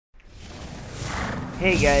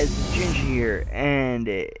Hey guys, it's Ginger here, and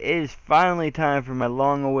it is finally time for my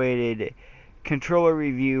long-awaited controller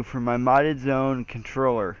review for my modded zone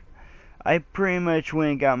controller. I pretty much went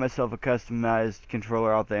and got myself a customized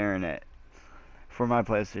controller off the internet for my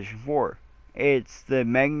PlayStation 4. It's the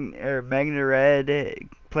Magna Red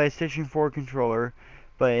PlayStation 4 controller,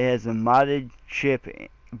 but it has a modded chip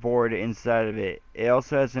board inside of it. It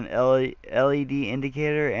also has an LED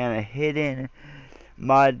indicator and a hidden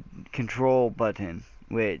mod control button,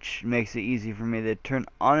 which makes it easy for me to turn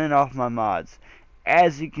on and off my mods.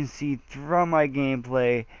 As you can see from my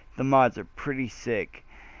gameplay, the mods are pretty sick.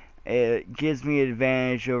 It gives me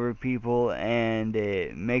advantage over people, and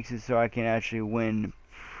it makes it so I can actually win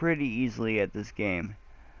pretty easily at this game.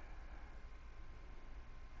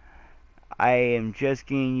 I am just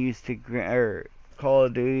getting used to Call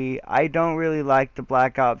of Duty. I don't really like the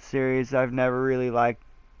Black Ops series. I've never really liked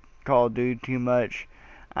Call of Duty too much.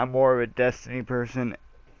 I'm more of a Destiny person,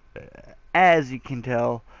 as you can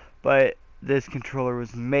tell, but this controller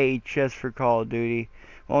was made just for Call of Duty.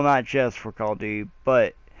 Well, not just for Call of Duty,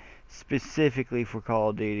 but specifically for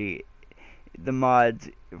Call of Duty. The mods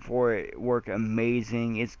for it work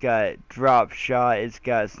amazing. It's got drop shot, it's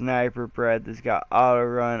got sniper breath, it's got auto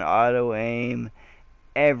run, auto aim,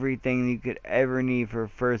 everything you could ever need for a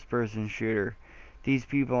first person shooter. These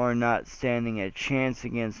people are not standing a chance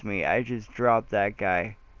against me. I just dropped that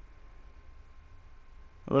guy.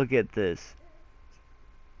 Look at this.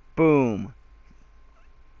 Boom.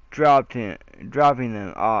 Dropping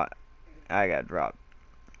them. Oh, I got dropped.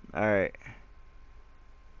 Alright.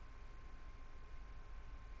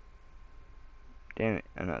 Damn it,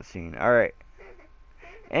 I'm not seeing. Alright.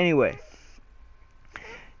 Anyway.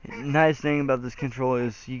 Nice thing about this controller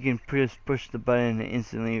is you can just push the button and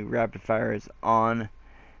instantly rapid fire is on.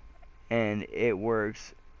 And it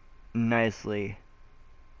works nicely.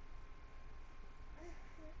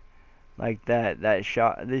 Like that.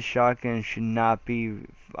 This shotgun should not be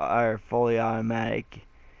fully automatic,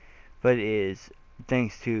 but it is,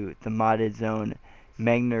 thanks to the modded zone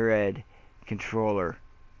Magna Red controller.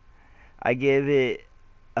 I give it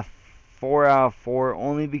a 4 out of 4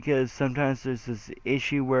 only because sometimes there's this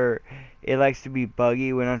issue where it likes to be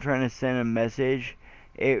buggy when I'm trying to send a message.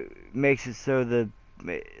 It makes it so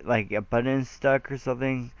like a button stuck or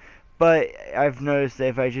something. But I've noticed that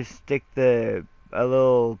if I just stick a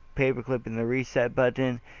little paperclip in the reset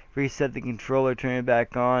button, reset the controller, turn it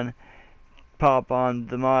back on, pop on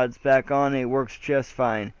the mods back on, it works just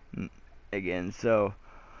fine again. So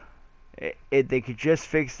if they could just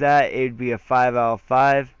fix that, it would be a 5 out of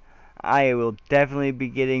 5. I will definitely be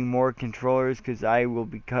getting more controllers because I will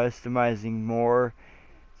be customizing more.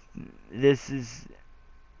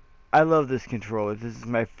 I love this controller. This is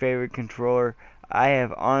my favorite controller. I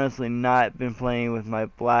have honestly not been playing with my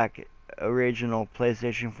black original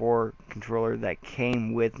PlayStation 4 controller that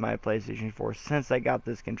came with my PlayStation 4 since I got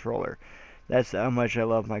this controller. That's how much I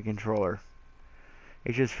love my controller.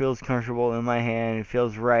 It just feels comfortable in my hand. It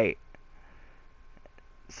feels right.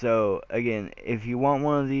 So again, if you want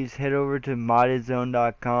one of these, head over to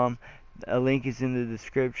moddedzone.com. A link is in the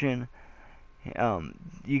description.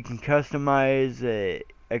 You can customize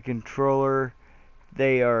a controller.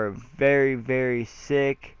 They are very, very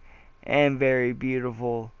sick and very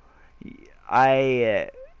beautiful. I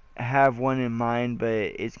have one in mind, but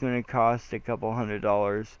it's going to cost a couple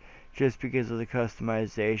 $100 just because of the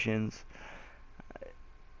customizations.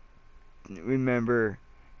 Remember,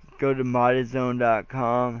 go to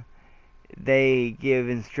moddedzone.com. They give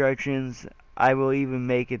instructions. I will even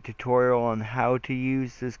make a tutorial on how to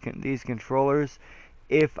use these controllers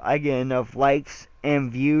if I get enough likes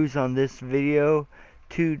and views on this video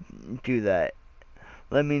to do that.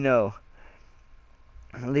 Let me know.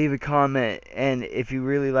 Leave a comment, and if you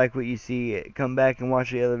really like what you see, come back and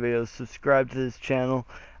watch the other videos. Subscribe to this channel.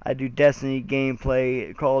 I do Destiny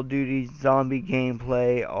gameplay, Call of Duty zombie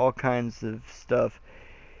gameplay, all kinds of stuff.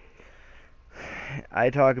 I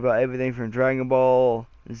talk about everything from Dragon Ball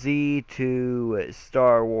Z to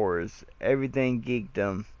Star Wars, everything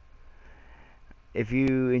geekdom. If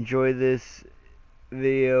you enjoy this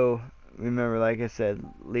video, remember, like I said,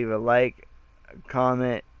 leave a like,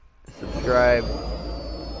 comment, subscribe.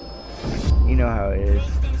 You know how it is.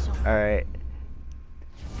 Alright.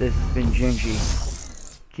 This has been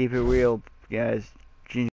Gingy. Keep it real, guys.